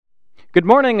Good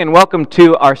morning and welcome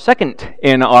to our second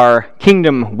in our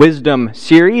Kingdom Wisdom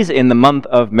series in the month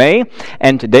of May.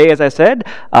 And today, as I said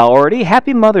already,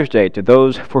 Happy Mother's Day to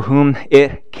those for whom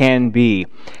it can be.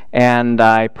 And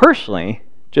I personally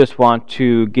just want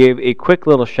to give a quick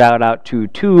little shout out to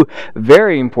two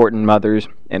very important mothers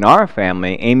in our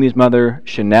family. Amy's mother,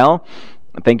 Chanel.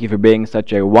 Thank you for being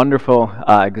such a wonderful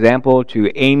example to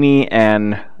Amy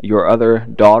and your other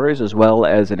daughters, as well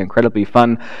as an incredibly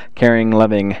fun, caring,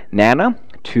 loving Nana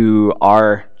to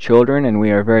our children. And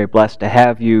we are very blessed to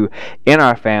have you in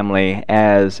our family,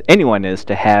 as anyone is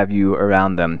to have you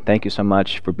around them. Thank you so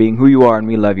much for being who you are, and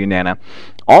we love you, Nana.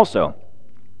 Also,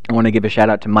 I want to give a shout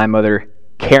out to my mother,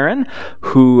 Karen,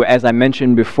 who, as I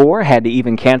mentioned before, had to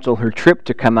even cancel her trip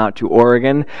to come out to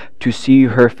Oregon to see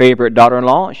her favorite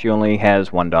daughter-in-law. She only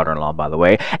has one daughter-in-law, by the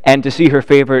way. And to see her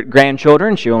favorite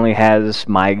grandchildren. She only has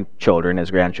my children as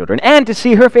grandchildren. And to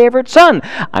see her favorite son.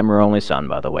 I'm her only son,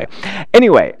 by the way.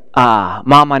 Anyway,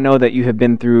 Mom, I know that you have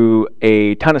been through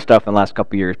a ton of stuff in the last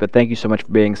couple of years, but thank you so much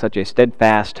for being such a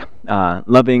steadfast,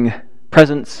 loving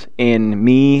presence in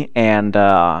me and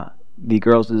the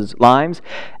girls' lives,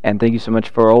 and thank you so much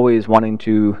for always wanting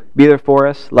to be there for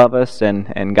us, love us,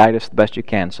 and guide us the best you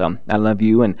can. So I love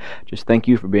you, and just thank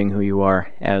you for being who you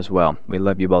are as well. We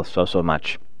love you both so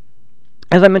much.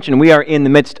 As I mentioned, we are in the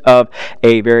midst of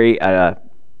a very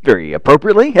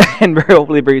appropriately and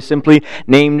hopefully very simply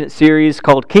named series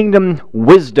called Kingdom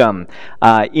Wisdom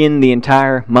in the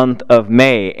entire month of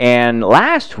May. And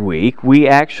last week we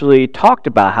actually talked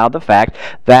about how the fact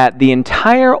that the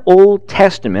entire Old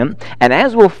Testament, and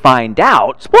as we'll find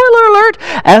out, spoiler alert,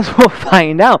 as we'll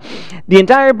find out, the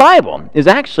entire Bible is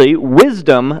actually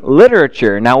wisdom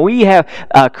literature. Now we have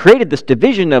created this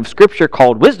division of Scripture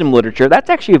called wisdom literature. That's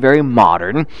actually a very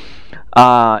modern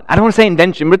I don't want to say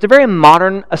invention, but it's a very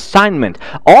modern assignment.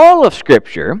 All of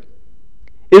Scripture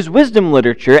is wisdom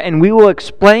literature, and we will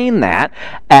explain that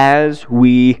as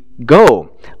we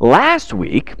go. Last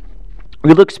week,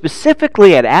 we looked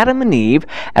specifically at Adam and Eve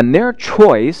and their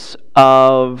choice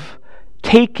of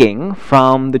taking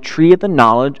from the tree of the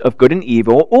knowledge of good and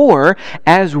evil, or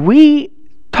as we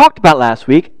talked about last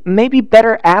week, maybe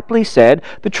better aptly said,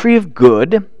 the tree of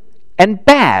good and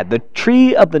bad, the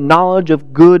tree of the knowledge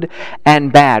of good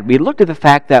and bad. We looked at the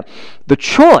fact that the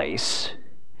choice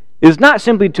is not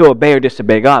simply to obey or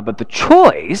disobey God, but the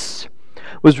choice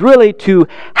was really to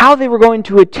how they were going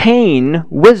to attain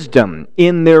wisdom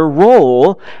in their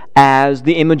role as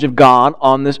the image of God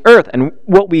on this earth. And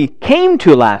what we came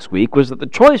to last week was that the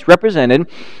choice represented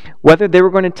whether they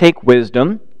were going to take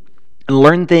wisdom and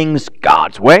learn things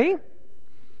God's way,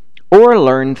 or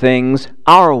learn things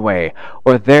our way,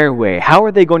 or their way. How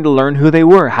are they going to learn who they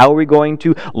were? How are we going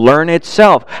to learn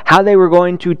itself? How they were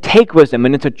going to take wisdom.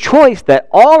 And it's a choice that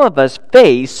all of us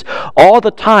face all the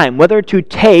time, whether to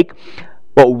take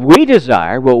what we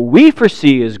desire, what we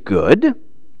foresee as good,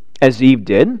 as Eve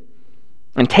did,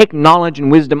 and take knowledge and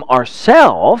wisdom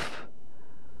ourselves,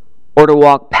 or to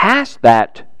walk past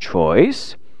that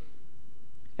choice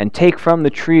and take from the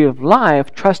tree of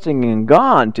life, trusting in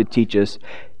God to teach us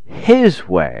His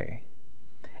way.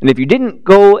 And if you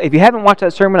haven't watched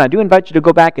that sermon, I do invite you to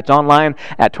go back. It's online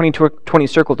at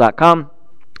 2020circle.com,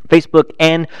 Facebook,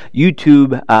 and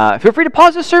YouTube. Feel free to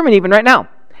pause this sermon even right now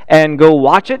and go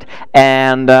watch it,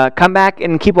 and come back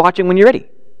and keep watching when you're ready.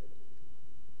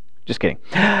 Just kidding.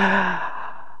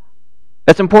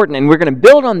 That's important, and we're going to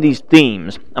build on these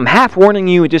themes. I'm half warning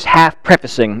you and just half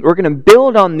prefacing. We're going to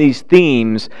build on these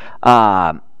themes.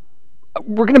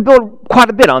 We're going to build quite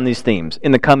a bit on these themes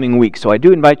in the coming weeks, so I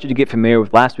do invite you to get familiar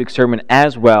with last week's sermon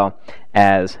as well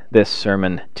as this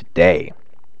sermon today.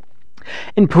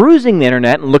 In perusing the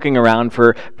internet and looking around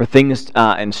for things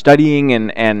and studying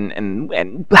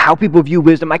and how people view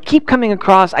wisdom, I keep coming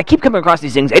across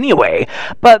these things anyway,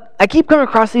 but I keep coming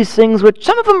across these things which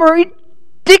some of them are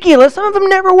ridiculous, some of them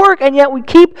never work, and yet we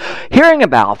keep hearing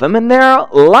about them, and they're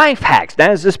life hacks.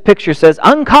 As this picture says,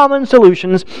 uncommon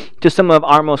solutions to some of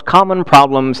our most common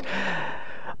problems.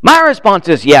 My response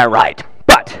is, yeah, right.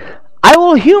 But I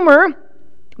will humor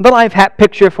the life hack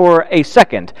picture for a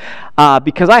second,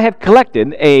 because I have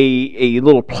collected a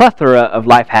little plethora of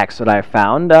life hacks that I've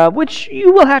found, which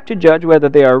you will have to judge whether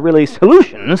they are really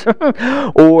solutions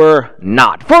or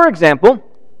not. For example,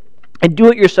 a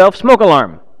do-it-yourself smoke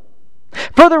alarm.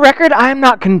 For the record, I'm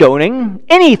not condoning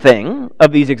anything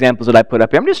of these examples that I put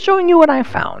up here. I'm just showing you what I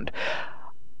found.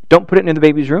 Don't put it in the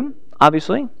baby's room,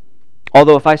 obviously.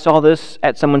 Although if I saw this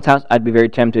at someone's house, I'd be very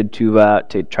tempted to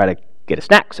try to get a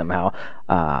snack somehow.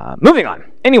 Moving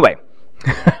on. Anyway,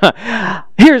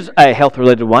 Here's a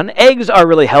health-related one. Eggs are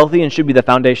really healthy and should be the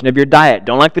foundation of your diet.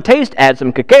 Don't like the taste? Add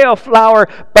some cacao, flour,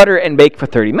 butter, and bake for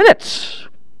 30 minutes.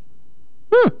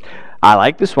 I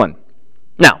like this one.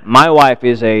 Now, my wife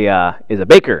is a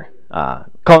baker,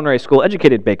 culinary school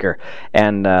educated baker,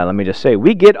 and let me just say,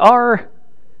 we get a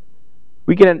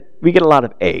lot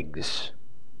of eggs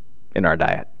in our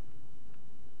diet.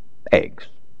 Eggs.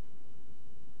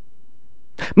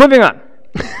 Moving on.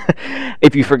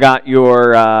 If you forgot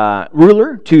your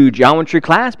ruler to geometry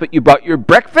class, but you brought your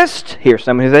breakfast, here's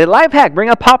somebody's a life hack. Bring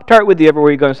a Pop-Tart with you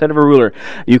everywhere you go instead of a ruler.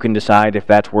 You can decide if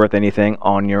that's worth anything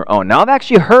on your own. Now, I've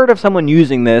actually heard of someone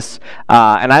using this,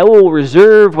 and I will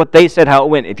reserve what they said how it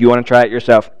went if you want to try it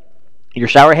yourself. Your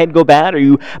shower head go bad, or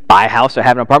you buy a house or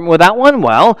have an apartment without one?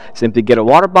 Well, simply get a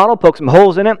water bottle, poke some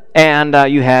holes in it, and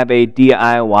you have a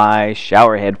DIY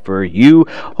shower head for you.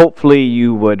 Hopefully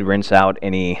you would rinse out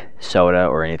any soda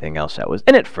or anything else that was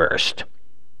in it first.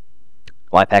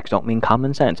 Life hacks don't mean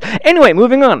common sense. Anyway,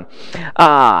 moving on.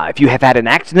 If you have had an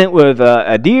accident with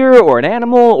a deer or an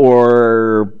animal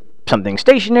or something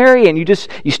stationary, and you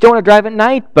still want to drive at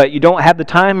night, but you don't have the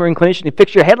time or inclination to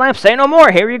fix your headlamps, say no more.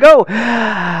 Here you go.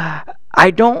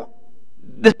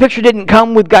 This picture didn't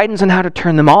come with guidance on how to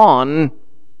turn them on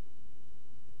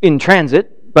in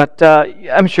transit, but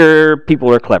I'm sure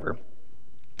people are clever.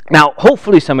 Now,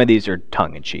 hopefully some of these are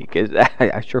tongue-in-cheek.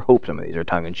 I sure hope some of these are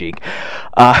tongue-in-cheek.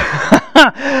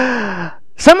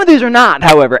 Some of these are not,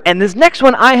 however, and this next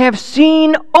one I have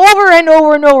seen over and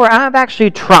over and over. I've actually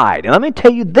tried. And let me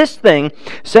tell you this thing,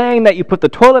 saying that you put the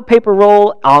toilet paper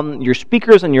roll on your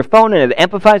speakers on your phone and it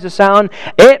amplifies the sound,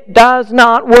 it does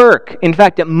not work. In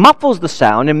fact, it muffles the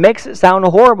sound and makes it sound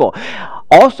horrible.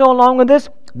 Also, along with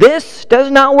this does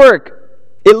not work.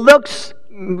 It looks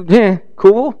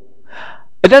cool.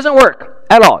 It doesn't work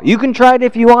at all. You can try it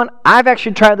if you want. I've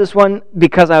actually tried this one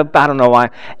because I don't know why.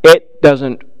 It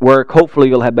doesn't work. Hopefully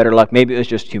you'll have better luck. Maybe it was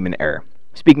just human error.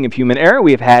 Speaking of human error,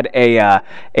 we've had a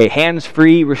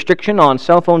hands-free restriction on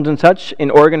cell phones and such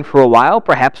in Oregon for a while.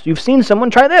 Perhaps you've seen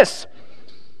someone try this.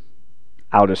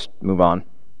 I'll just move on.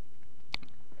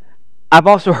 I've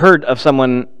also heard of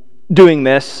someone doing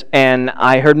this, and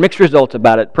I heard mixed results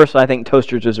about it. Personally, I think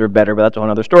toasters are better, but that's a whole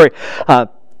other story.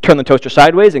 Turn the toaster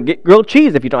sideways and get grilled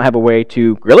cheese if you don't have a way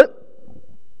to grill it.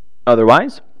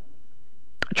 Otherwise,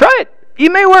 try it.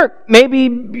 It may work. Maybe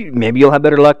you'll have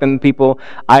better luck than the people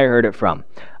I heard it from.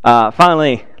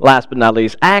 Finally, last but not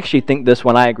least, I actually think this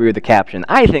one, I agree with the caption.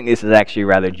 I think this is actually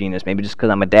rather genius, maybe just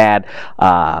because I'm a dad.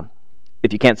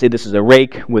 If you can't see, this is a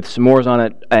rake with s'mores on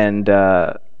it and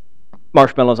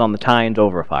marshmallows on the tines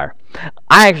over a fire.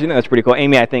 I actually think that's pretty cool.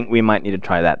 Amy, I think we might need to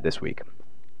try that this week.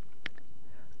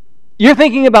 You're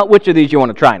thinking about which of these you want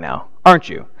to try now, aren't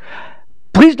you?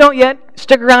 Please don't yet.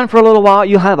 Stick around for a little while.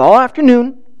 You'll have all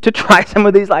afternoon to try some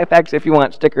of these life hacks if you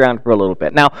want. Stick around for a little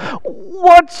bit. Now,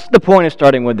 what's the point of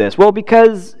starting with this? Well,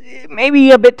 because maybe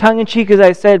a bit tongue-in-cheek, as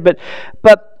I said, but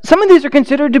some of these are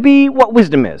considered to be what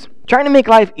wisdom is. Trying to make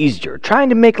life easier, trying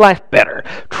to make life better,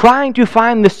 trying to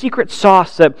find the secret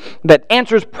sauce that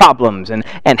answers problems and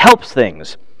helps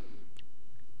things.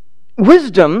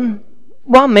 Wisdom,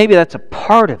 well, maybe that's a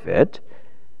part of it.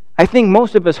 I think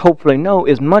most of us hopefully know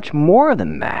is much more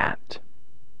than that.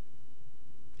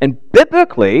 And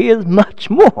biblically is much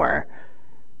more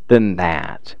than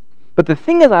that. But the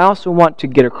thing is I also want to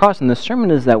get across in this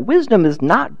sermon is that wisdom is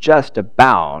not just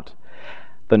about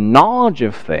the knowledge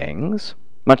of things,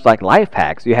 much like life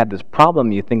hacks. You have this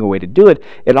problem, you think of a way to do it.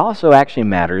 It also actually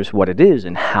matters what it is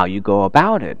and how you go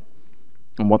about it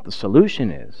and what the solution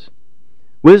is.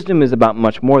 Wisdom is about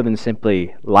much more than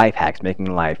simply life hacks, making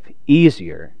life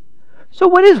easier. So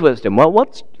what is wisdom? Well,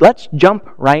 let's jump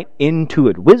right into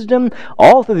it. Wisdom,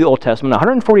 all through the Old Testament,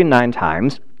 149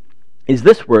 times, is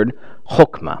this word,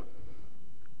 chokmah.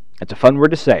 It's a fun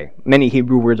word to say. Many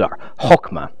Hebrew words are.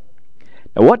 Chokmah.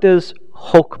 Now, what does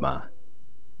chokmah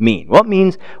mean? Well, it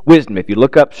means wisdom. If you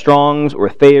look up Strong's or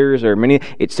Thayer's or many,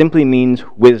 it simply means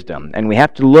wisdom. And we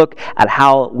have to look at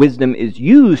how wisdom is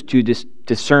used to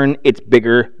discern its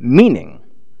bigger meaning.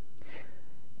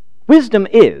 Wisdom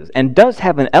is and does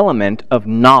have an element of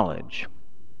knowledge.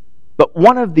 But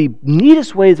one of the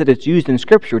neatest ways that it's used in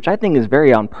Scripture, which I think is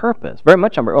very on purpose, very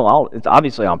much on purpose, well, it's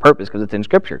obviously on purpose because it's in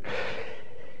Scripture,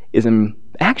 is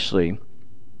actually,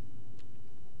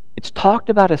 it's talked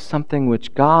about as something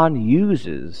which God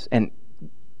uses, and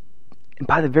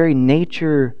by the very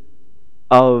nature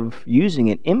of using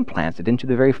it, implants it into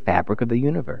the very fabric of the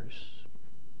universe.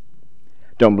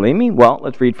 Don't believe me? Well,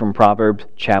 let's read from Proverbs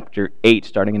chapter 8,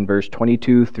 starting in verse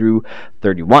 22 through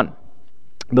 31.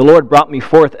 The Lord brought me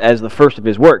forth as the first of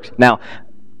his works. Now,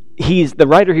 the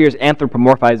writer here is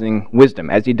anthropomorphizing wisdom,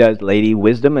 as he does Lady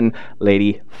Wisdom and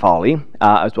Lady Folly,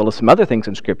 as well as some other things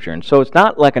in Scripture. And so it's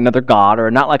not like another god or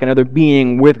not like another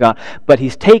being with God, but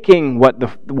he's taking what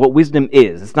wisdom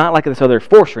is. It's not like this other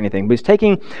force or anything, but he's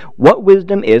taking what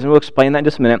wisdom is, and we'll explain that in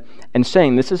just a minute, and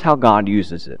saying this is how God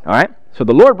uses it. All right? So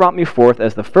the Lord brought me forth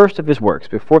as the first of his works.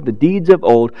 Before the deeds of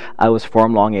old, I was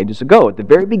formed long ages ago. At the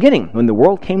very beginning, when the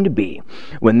world came to be,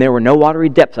 when there were no watery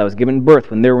depths, I was given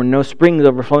birth. When there were no springs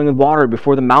overflowing with water,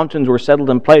 before the mountains were settled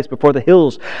in place, before the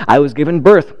hills, I was given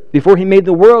birth. Before he made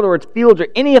the world or its fields or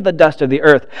any of the dust of the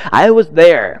earth, I was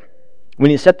there.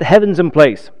 When he set the heavens in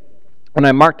place, when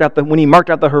he marked out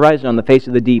the horizon on the face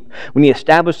of the deep, when he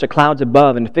established the clouds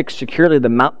above and fixed securely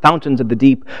the fountains of the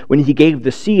deep, when he gave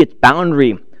the sea its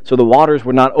boundary, so the waters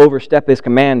would not overstep his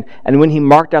command, and when he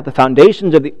marked out the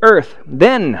foundations of the earth,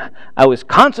 then I was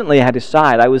constantly at his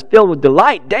side. I was filled with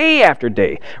delight day after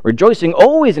day, rejoicing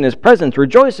always in his presence,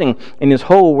 rejoicing in his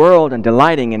whole world, and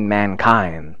delighting in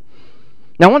mankind.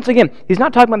 Now, once again, he's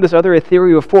not talking about this other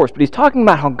ethereal force, but he's talking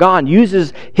about how God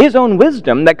uses his own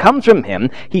wisdom that comes from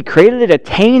him. He created it,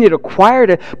 attained it,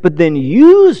 acquired it, but then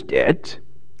used it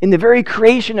in the very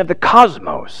creation of the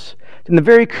cosmos, in the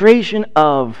very creation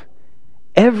of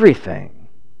everything.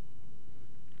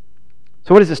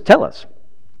 So what does this tell us?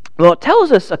 Well, it tells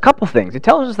us a couple things. It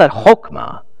tells us that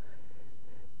Chokmah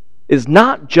is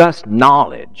not just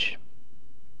knowledge.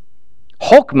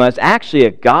 Chokmah is actually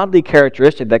a godly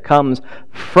characteristic that comes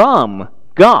from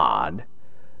God,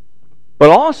 but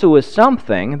also is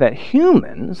something that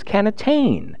humans can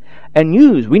attain and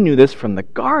use. We knew this from the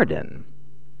garden.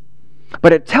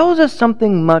 But it tells us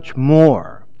something much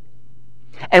more.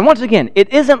 And once again,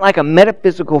 it isn't like a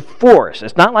metaphysical force.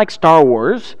 It's not like Star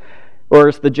Wars, or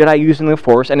it's the Jedi using the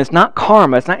Force, and it's not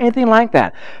karma. It's not anything like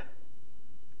that.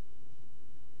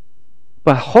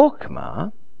 But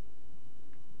Chokmah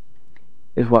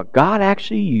is what God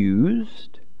actually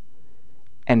used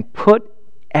and put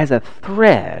as a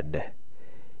thread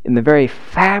in the very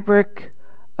fabric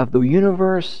of the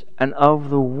universe and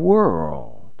of the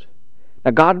world. Now,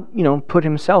 God, put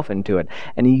himself into it,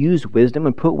 and he used wisdom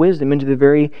and put wisdom into the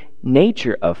very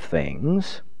nature of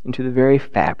things, into the very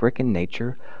fabric and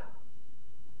nature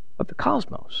of the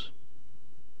cosmos.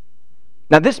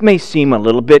 Now, this may seem a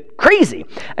little bit crazy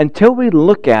until we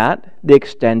look at the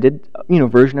extended,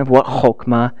 version of what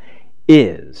Chokmah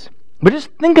is. But just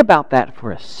think about that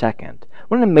for a second.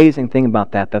 What an amazing thing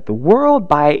about that the world,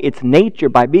 by its nature,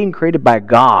 by being created by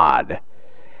God,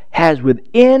 has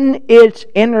within its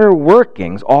inner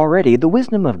workings already the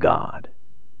wisdom of God.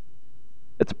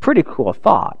 It's a pretty cool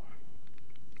thought,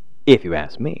 if you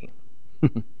ask me.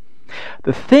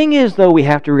 The thing is, though, we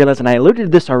have to realize, and I alluded to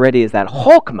this already, is that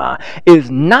Chokmah is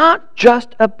not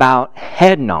just about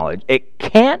head knowledge. It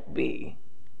can't be.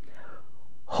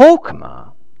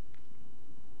 Chokmah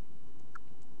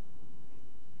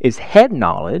is head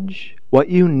knowledge, what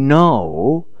you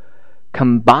know,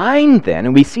 combined then,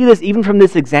 and we see this even from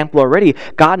this example already,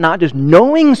 God not just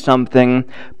knowing something,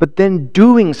 but then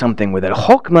doing something with it.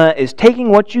 Chokmah is taking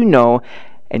what you know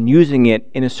and using it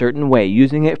in a certain way,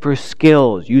 using it for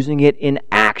skills, using it in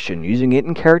action, using it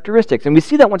in characteristics. And we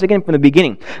see that once again from the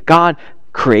beginning. God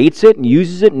creates it, and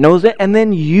uses it, knows it, and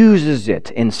then uses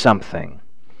it in something.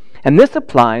 And this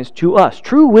applies to us.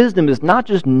 True wisdom is not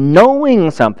just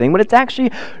knowing something, but it's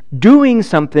actually doing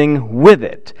something with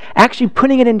it. Actually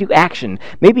putting it into action.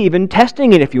 Maybe even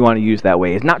testing it if you want to use that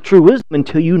way. It's not true wisdom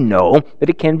until you know that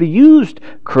it can be used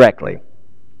correctly.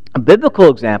 A biblical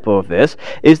example of this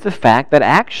is the fact that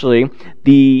actually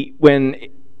when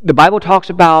the Bible talks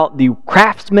about the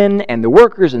craftsmen and the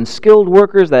workers and skilled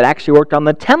workers that actually worked on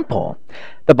the temple,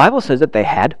 the Bible says that they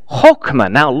had Chokmah.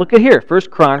 Now look at here, 1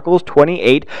 Chronicles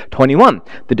 28:21.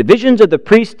 The divisions of the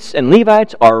priests and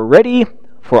Levites are ready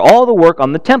for all the work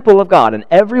on the temple of God, and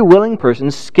every willing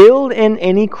person skilled in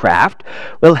any craft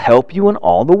will help you in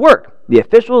all the work. The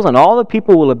officials and all the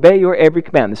people will obey your every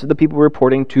command. This is the people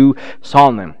reporting to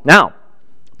Solomon. Now,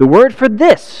 the word for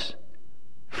this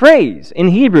phrase in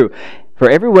Hebrew, for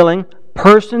every willing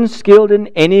person skilled in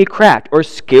any craft, or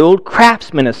skilled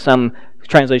craftsman, as some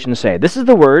translations say. This is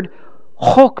the word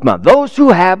Chokmah. Those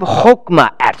who have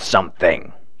Chokmah at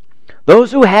something.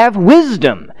 Those who have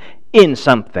wisdom in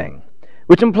something.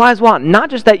 Which implies what? Not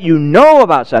just that you know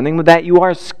about something, but that you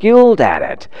are skilled at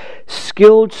it.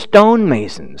 Skilled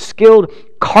stonemasons, skilled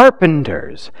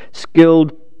carpenters,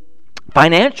 skilled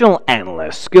financial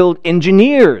analysts, skilled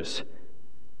engineers,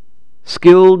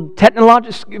 skilled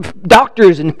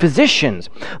doctors and physicians.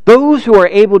 Those who are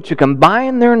able to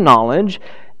combine their knowledge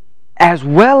as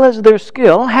well as their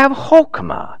skill, have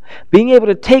chokmah, being able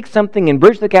to take something and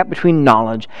bridge the gap between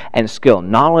knowledge and skill,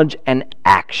 knowledge and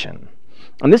action.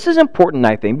 And this is important,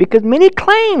 I think, because many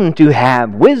claim to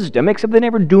have wisdom, except they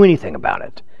never do anything about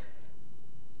it.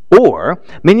 Or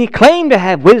many claim to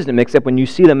have wisdom, except when you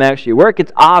see them actually work,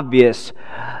 it's obvious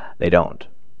they don't.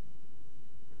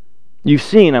 You've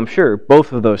seen, I'm sure,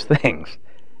 both of those things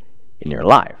in your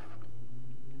life.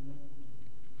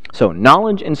 So,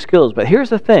 knowledge and skills. But here's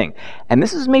the thing, and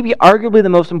this is maybe arguably the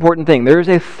most important thing. There is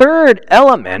a third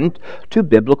element to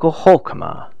biblical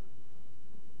chokmah.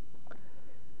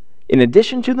 In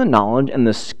addition to the knowledge and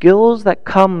the skills that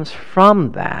comes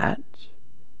from that,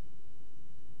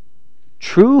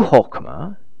 true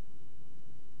chokmah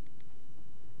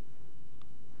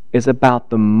is about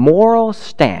the moral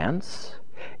stance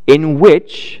in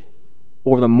which,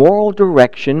 or the moral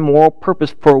direction, moral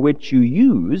purpose for which you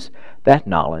use that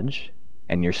knowledge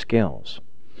and your skills.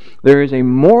 There is a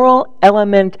moral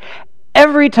element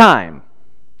every time,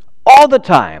 all the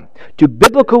time, to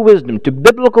biblical wisdom, to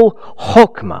biblical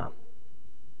chokmah.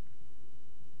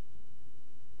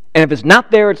 And if it's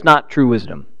not there, it's not true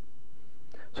wisdom.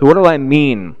 So what do I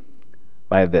mean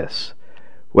by this?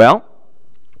 Well,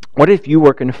 what if you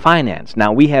work in finance?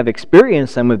 Now, we have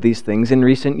experienced some of these things in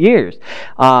recent years.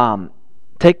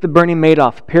 Take the Bernie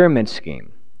Madoff pyramid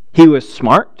scheme. He was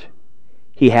smart.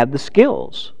 He had the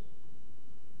skills.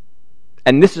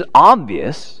 And this is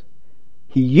obvious.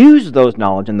 He used those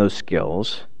knowledge and those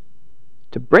skills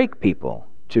to break people,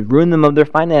 to ruin them of their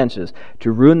finances,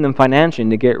 to ruin them financially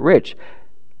and to get rich.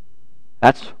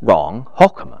 That's wrong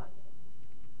chokmah.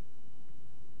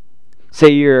 Say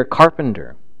you're a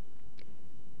carpenter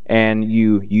and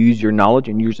you use your knowledge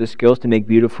and use the skills to make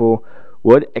beautiful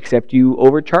wood, except you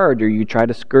overcharge or you try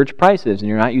to scourge prices and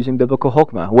you're not using biblical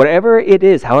chokmah. Whatever it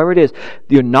is, however it is,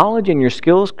 your knowledge and your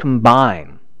skills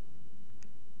combine.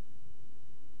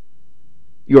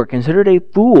 You are considered a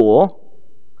fool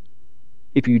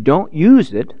if you don't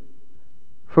use it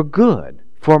for good,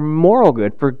 for moral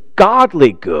good, for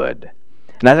godly good.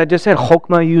 And as I just said,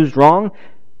 chokmah used wrong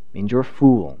means you're a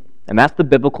fool. And that's the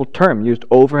biblical term used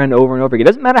over and over and over again. It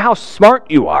doesn't matter how smart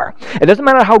you are. It doesn't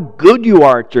matter how good you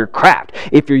are at your craft.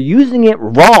 If you're using it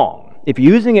wrong, if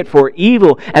you're using it for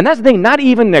evil, and that's the thing, not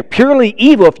even purely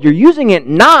evil, if you're using it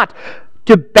not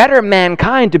to better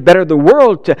mankind, to better the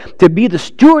world, to be the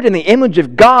steward in the image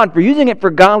of God, for using it for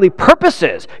godly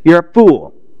purposes, you're a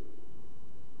fool.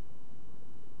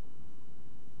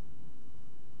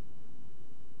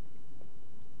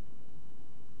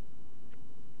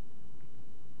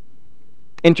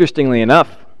 Interestingly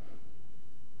enough,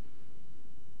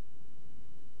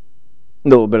 a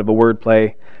little bit of a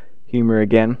wordplay humor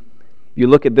again. You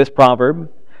look at this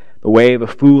proverb, the way of a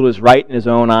fool is right in his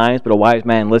own eyes, but a wise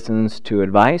man listens to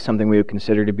advice, something we would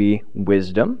consider to be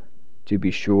wisdom, to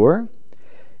be sure.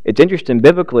 It's interesting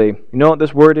biblically. You know what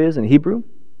this word is in Hebrew?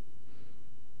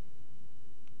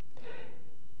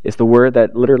 It's the word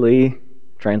that literally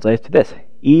translates to this,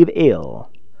 evil.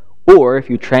 Or if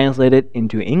you translate it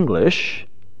into English,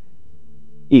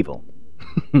 evil.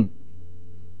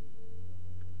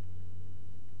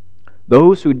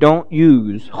 Those who don't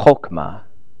use chokmah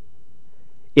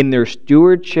in their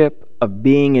stewardship of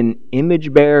being an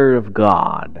image bearer of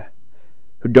God,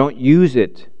 who don't use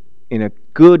it in a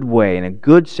good way, in a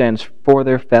good sense for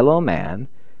their fellow man,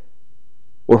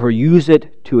 or who use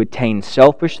it to attain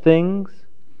selfish things,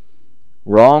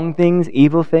 wrong things,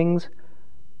 evil things,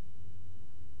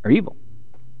 are evil.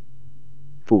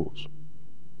 Fools.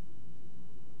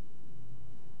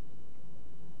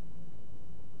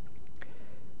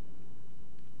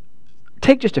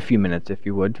 Take just a few minutes, if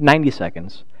you would, 90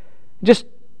 seconds. Just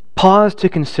pause to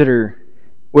consider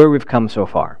where we've come so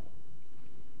far.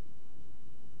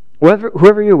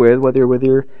 Whoever you're with, whether you're with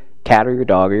your cat or your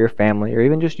dog or your family or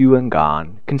even just you and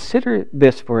God, consider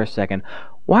this for a second.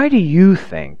 Why do you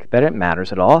think that it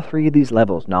matters that all three of these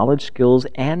levels, knowledge, skills,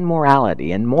 and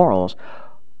morality and morals,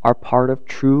 are part of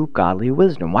true godly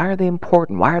wisdom? Why are they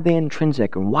important? Why are they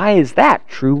intrinsic? And why is that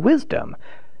true wisdom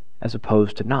as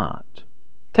opposed to not?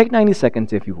 Take 90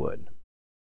 seconds if you would.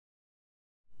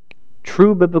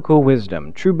 True biblical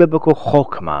wisdom, true biblical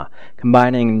chokmah,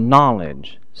 combining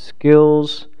knowledge,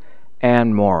 skills,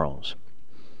 and morals.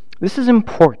 This is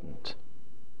important.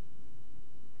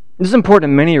 This is important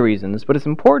for many reasons, but it's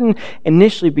important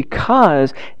initially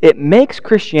because it makes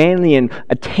Christianity and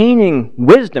attaining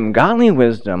wisdom, godly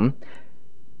wisdom,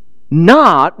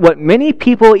 not what many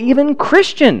people, even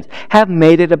Christians, have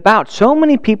made it about. So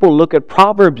many people look at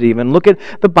Proverbs even, look at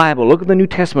the Bible, look at the New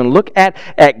Testament, look at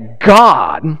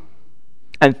God,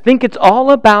 and think it's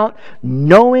all about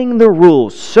knowing the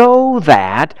rules so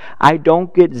that I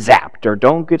don't get zapped or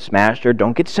don't get smashed or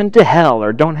don't get sent to hell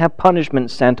or don't have punishment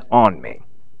sent on me.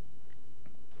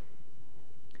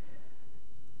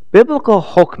 Biblical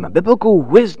chokmah, biblical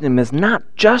wisdom is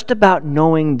not just about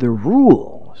knowing the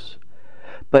rules,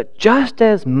 but just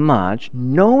as much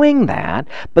knowing that,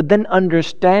 but then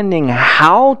understanding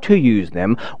how to use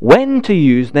them, when to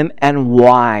use them, and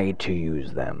why to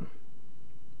use them.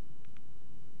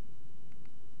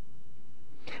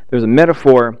 There's a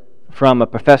metaphor from a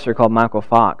professor called Michael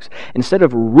Fox. Instead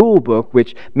of a rule book,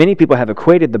 which many people have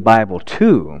equated the Bible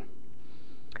to,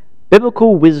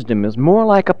 biblical wisdom is more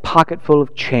like a pocket full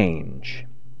of change,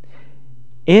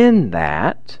 in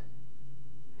that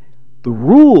the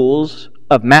rules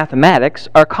of mathematics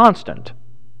are constant.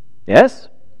 Yes?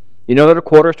 You know that a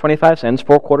quarter is 25 cents,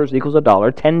 4 quarters equals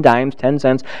 $1, 10 dimes, 10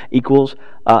 cents equals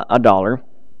 $1,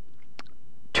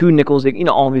 2 nickels,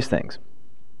 all these things.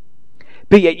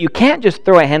 But yet you can't just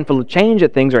throw a handful of change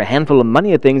at things or a handful of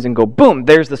money at things and go, boom,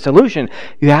 there's the solution.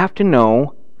 You have to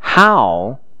know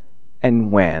how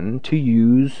and when to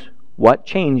use what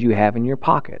change you have in your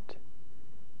pocket.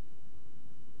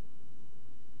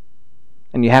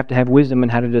 And you have to have wisdom in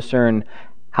how to discern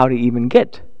how to even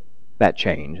get that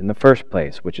change in the first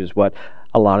place, which is what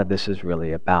a lot of this is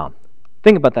really about.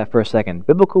 Think about that for a second.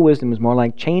 Biblical wisdom is more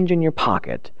like change in your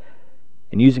pocket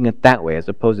and using it that way as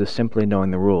opposed to simply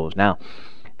knowing the rules. Now,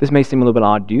 this may seem a little bit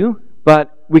odd to you,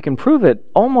 but we can prove it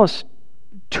almost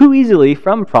too easily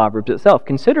from Proverbs itself.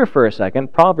 Consider for a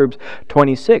second Proverbs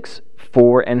 26,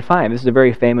 4 and 5. This is a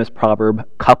very famous proverb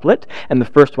couplet, and the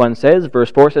first one says,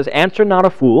 verse 4 says, "Answer not a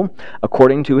fool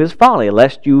according to his folly,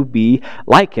 lest you be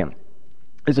like him."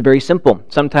 It's very simple.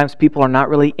 Sometimes people are not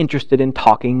really interested in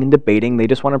talking and debating. They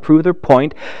just want to prove their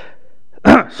point.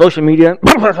 Social media,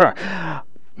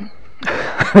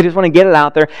 they just want to get it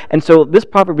out there. And so this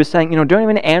proverb is saying, don't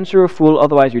even answer a fool,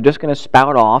 otherwise you're just going to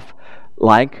spout off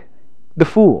like the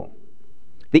fool.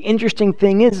 The interesting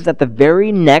thing is that the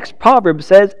very next proverb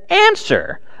says,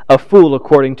 "Answer a fool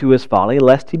according to his folly,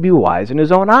 lest he be wise in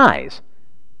his own eyes."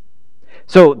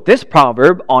 So this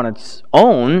proverb on its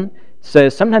own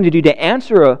says sometimes you need to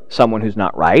answer someone who's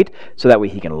not right, so that way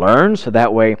he can learn, so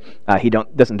that way he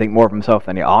doesn't think more of himself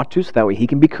than he ought to, so that way he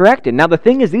can be corrected. Now the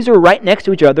thing is, these are right next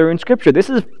to each other in Scripture. This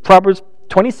is Proverbs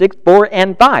 26, 4,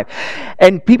 and 5.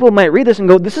 And people might read this and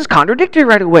go, this is contradictory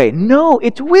right away. No,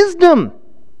 it's wisdom.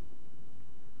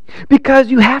 Because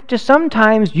you have to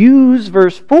sometimes use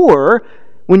verse 4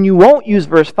 when you won't use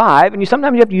verse 5, and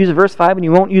sometimes you have to use verse 5 and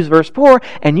you won't use verse 4,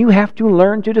 and you have to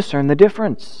learn to discern the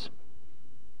difference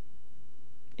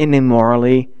in a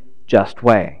morally just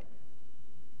way.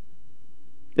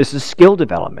 This is skill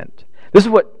development. This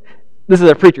is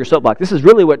a preacher's soapbox. This is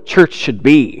really what church should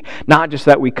be. Not just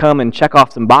that we come and check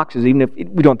off some boxes, even if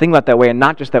we don't think about it that way, and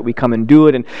not just that we come and do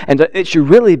it. And it should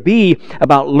really be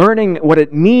about learning what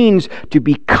it means to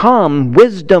become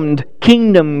wisdomed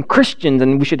kingdom Christians.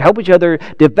 And we should help each other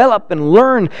develop and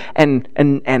learn and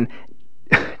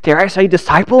dare I say,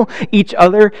 disciple each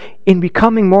other in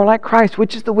becoming more like Christ,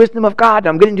 which is the wisdom of God.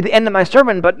 I'm getting to the end of my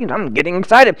sermon, but I'm getting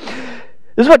excited.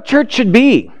 This is what church should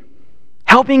be.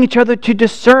 Helping each other to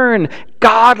discern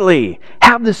godly,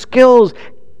 have the skills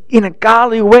in a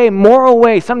godly way, moral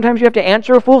way. Sometimes you have to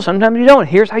answer a fool, sometimes you don't.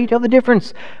 Here's how you tell the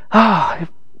difference.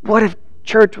 What if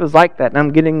church was like that? And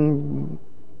I'm getting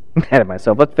ahead of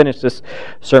myself. Let's finish this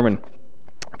sermon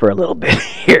for a little bit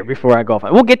here before I go off.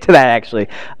 We'll get to that actually,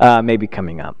 maybe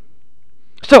coming up.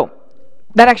 So,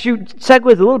 that actually segues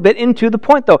a little bit into the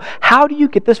point, though. How do you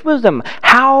get this wisdom?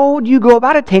 How do you go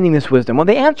about attaining this wisdom? Well,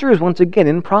 the answer is once again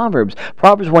in Proverbs.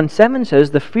 Proverbs 1:7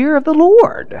 says, "The fear of the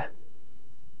Lord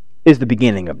is the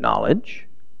beginning of knowledge,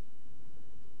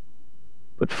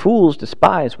 but fools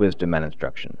despise wisdom and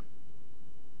instruction."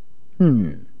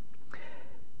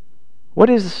 What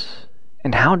is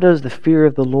and how does the fear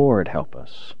of the Lord help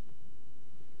us?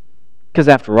 Because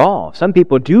after all, some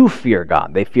people do fear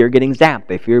God. They fear getting zapped.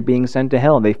 They fear being sent to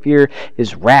hell. They fear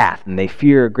His wrath. And they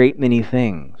fear a great many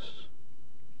things.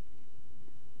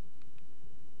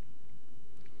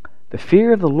 The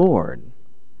fear of the Lord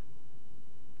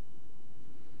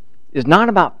is not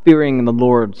about fearing the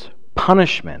Lord's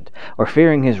punishment or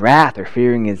fearing His wrath or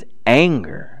fearing His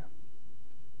anger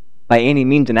by any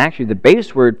means. And actually, the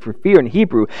base word for fear in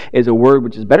Hebrew is a word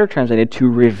which is better translated to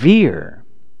revere.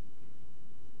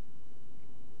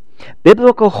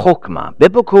 Biblical chokmah,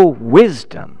 biblical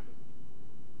wisdom,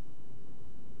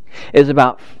 is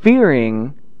about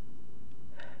fearing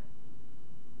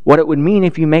what it would mean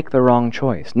if you make the wrong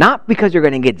choice. Not because you're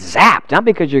going to get zapped, not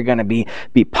because you're going to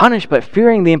be punished, but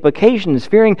fearing the implications,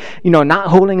 fearing, not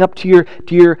holding up to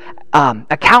your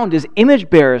account as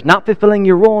image bearers, not fulfilling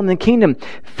your role in the kingdom.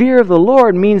 Fear of the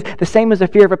Lord means the same as the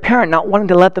fear of a parent, not wanting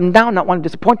to let them down, not wanting to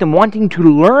disappoint them, wanting to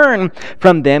learn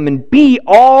from them and be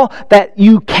all that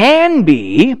you can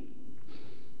be,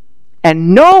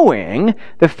 and knowing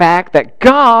the fact that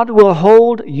God will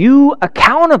hold you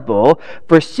accountable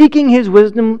for seeking His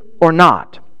wisdom or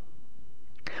not.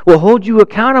 Will hold you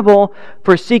accountable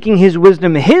for seeking His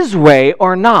wisdom His way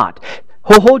or not.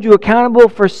 He'll hold you accountable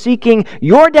for seeking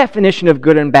your definition of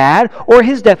good and bad or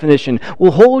His definition.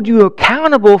 Will hold you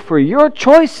accountable for your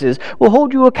choices. Will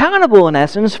hold you accountable, in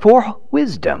essence, for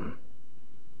wisdom.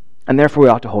 And therefore we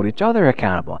ought to hold each other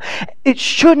accountable. It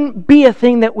shouldn't be a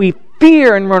thing that we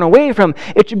fear and run away from.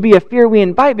 It should be a fear we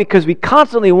invite because we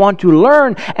constantly want to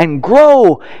learn and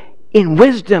grow in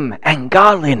wisdom and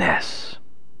godliness.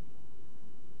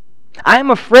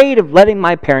 I'm afraid of letting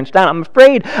my parents down. I'm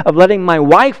afraid of letting my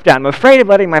wife down. I'm afraid of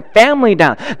letting my family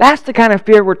down. That's the kind of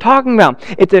fear we're talking about.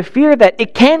 It's a fear that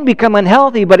it can become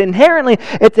unhealthy, but inherently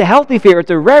it's a healthy fear. It's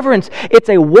a reverence. It's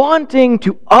a wanting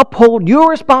to uphold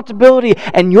your responsibility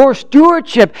and your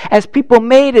stewardship as people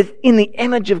made in the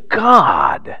image of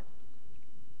God.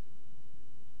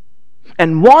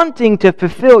 And wanting to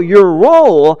fulfill your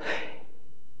role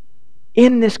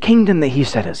in this kingdom that He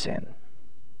set us in.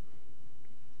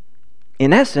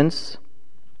 In essence,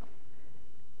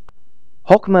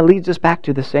 Chokmah leads us back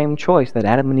to the same choice that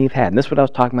Adam and Eve had. And this is what I was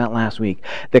talking about last week.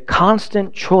 The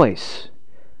constant choice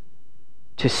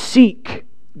to seek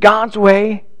God's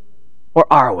way or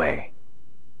our way.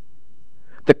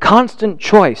 The constant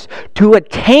choice to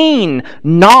attain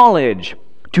knowledge,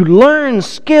 to learn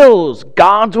skills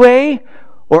God's way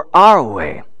or our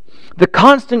way. The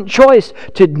constant choice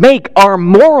to make our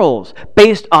morals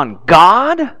based on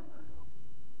God,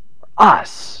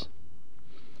 us.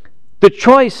 The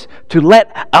choice to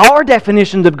let our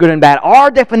definitions of good and bad, our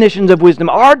definitions of wisdom,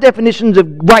 our definitions of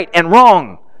right and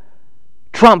wrong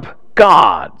trump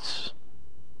God's.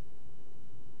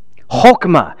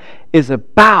 Chokmah is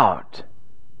about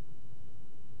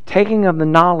taking of the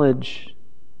knowledge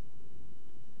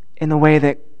in the way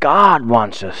that God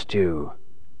wants us to,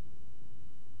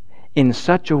 in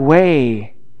such a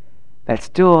way that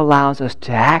still allows us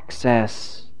to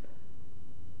access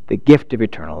the gift of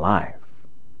eternal life.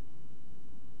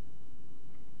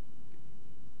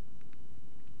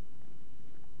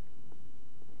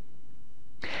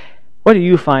 What do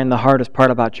you find the hardest part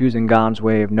about choosing God's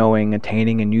way of knowing,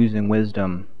 attaining, and using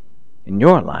wisdom in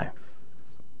your life?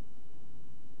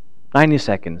 90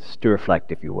 seconds to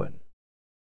reflect, if you would.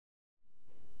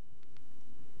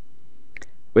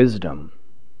 Wisdom.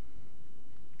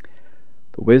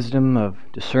 The wisdom of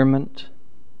discernment,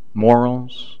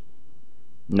 morals,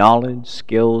 knowledge,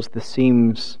 skills. This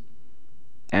seems,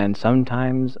 and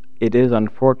sometimes it is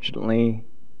unfortunately,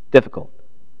 difficult.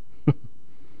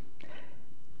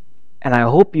 And I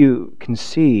hope you can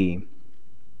see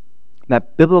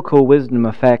that biblical wisdom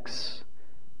affects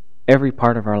every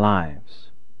part of our lives.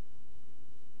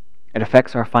 It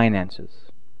affects our finances.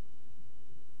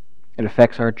 It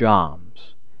affects our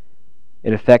jobs.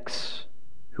 It affects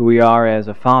who we are as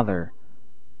a father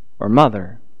or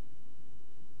mother.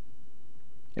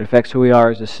 It affects who we are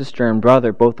as a sister and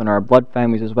brother, both in our blood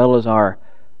families as well as our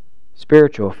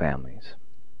spiritual families.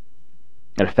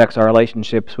 It affects our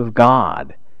relationships with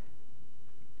God.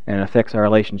 And it affects our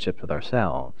relationships with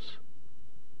ourselves.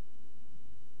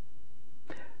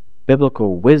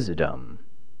 Biblical wisdom,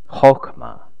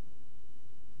 Chokmah,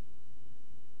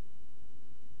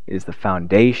 is the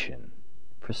foundation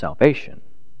for salvation.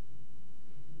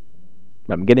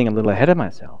 But I'm getting a little ahead of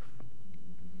myself.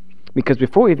 Because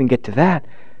before we even get to that,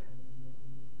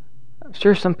 I'm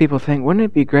sure some people think, wouldn't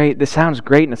it be great? This sounds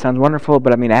great and it sounds wonderful,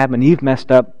 but Adam and Eve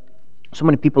messed up. So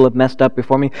many people have messed up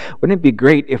before me. Wouldn't it be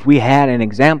great if we had an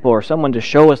example or someone to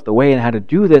show us the way and how to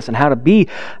do this and how to be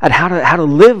and how to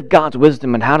live God's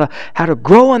wisdom and how to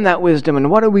grow in that wisdom? And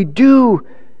what do?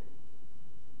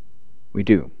 We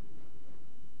do.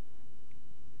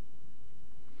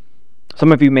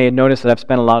 Some of you may have noticed that I've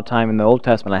spent a lot of time in the Old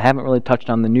Testament. I haven't really touched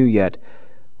on the New yet.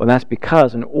 Well, that's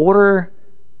because in order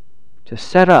to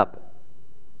set up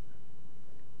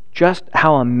just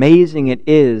how amazing it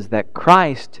is that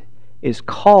Christ is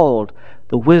called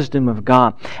the wisdom of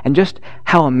God, and just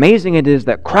how amazing it is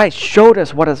that Christ showed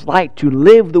us what it's like to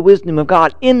live the wisdom of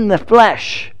God in the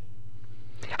flesh.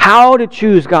 How to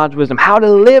choose God's wisdom, how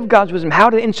to live God's wisdom,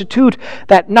 how to institute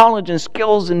that knowledge and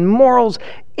skills and morals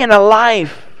in a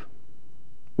life.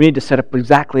 We need to set up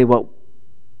exactly what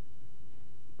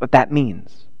that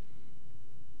means.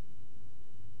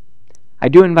 I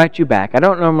do invite you back. I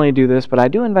don't normally do this, but I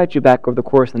do invite you back over the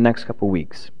course of the next couple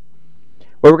weeks,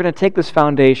 where we're going to take this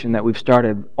foundation that we've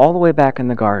started all the way back in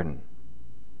the garden,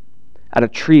 at a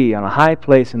tree on a high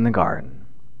place in the garden.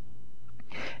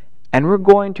 And we're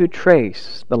going to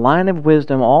trace the line of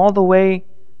wisdom all the way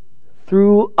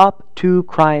through up to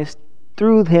Christ,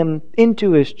 through Him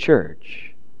into His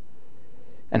church,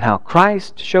 and how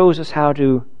Christ shows us how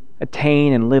to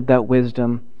attain and live that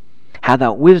wisdom, how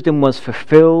that wisdom was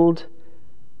fulfilled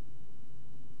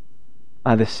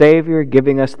by the Savior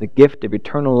giving us the gift of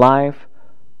eternal life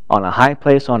on a high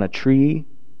place on a tree,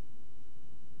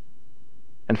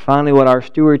 and finally what our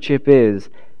stewardship is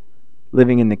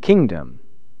living in the kingdom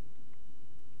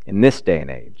in this day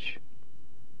and age.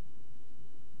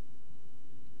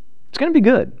 It's going to be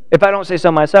good. If I don't say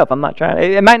so myself, I'm not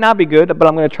trying. It might not be good, but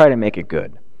I'm going to try to make it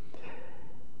good.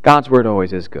 God's Word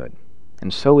always is good,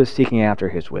 and so is seeking after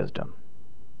His wisdom,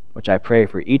 which I pray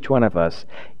for each one of us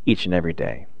each and every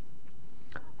day.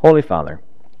 Holy Father,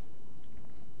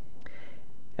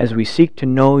 as we seek to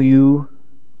know You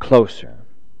closer,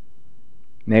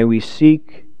 may we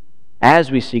seek,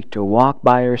 as we seek to walk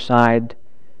by Your side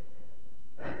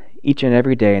each and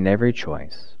every day in every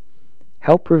choice,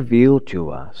 help reveal to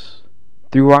us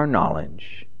through our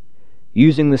knowledge,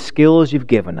 using the skills You've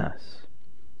given us,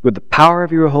 with the power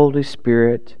of Your Holy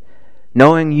Spirit,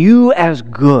 knowing You as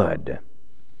good,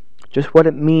 just what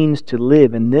it means to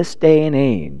live in this day and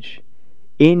age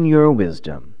in Your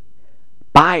wisdom,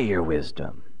 by Your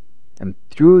wisdom, and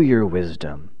through Your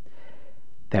wisdom,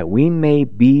 that we may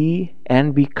be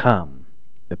and become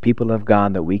the people of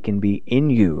God that we can be in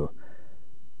You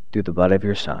through the blood of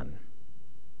Your Son.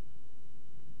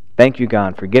 Thank You,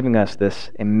 God, for giving us this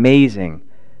amazing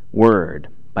Word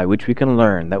by which we can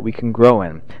learn, that we can grow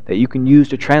in, that You can use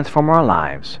to transform our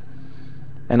lives.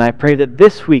 And I pray that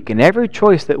this week, in every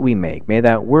choice that we make, may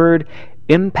that Word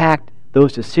impact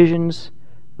those decisions,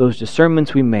 those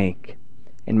discernments we make,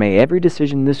 and may every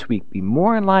decision this week be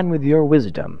more in line with Your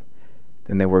wisdom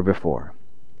than they were before.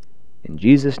 In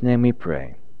Jesus' name we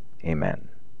pray. Amen.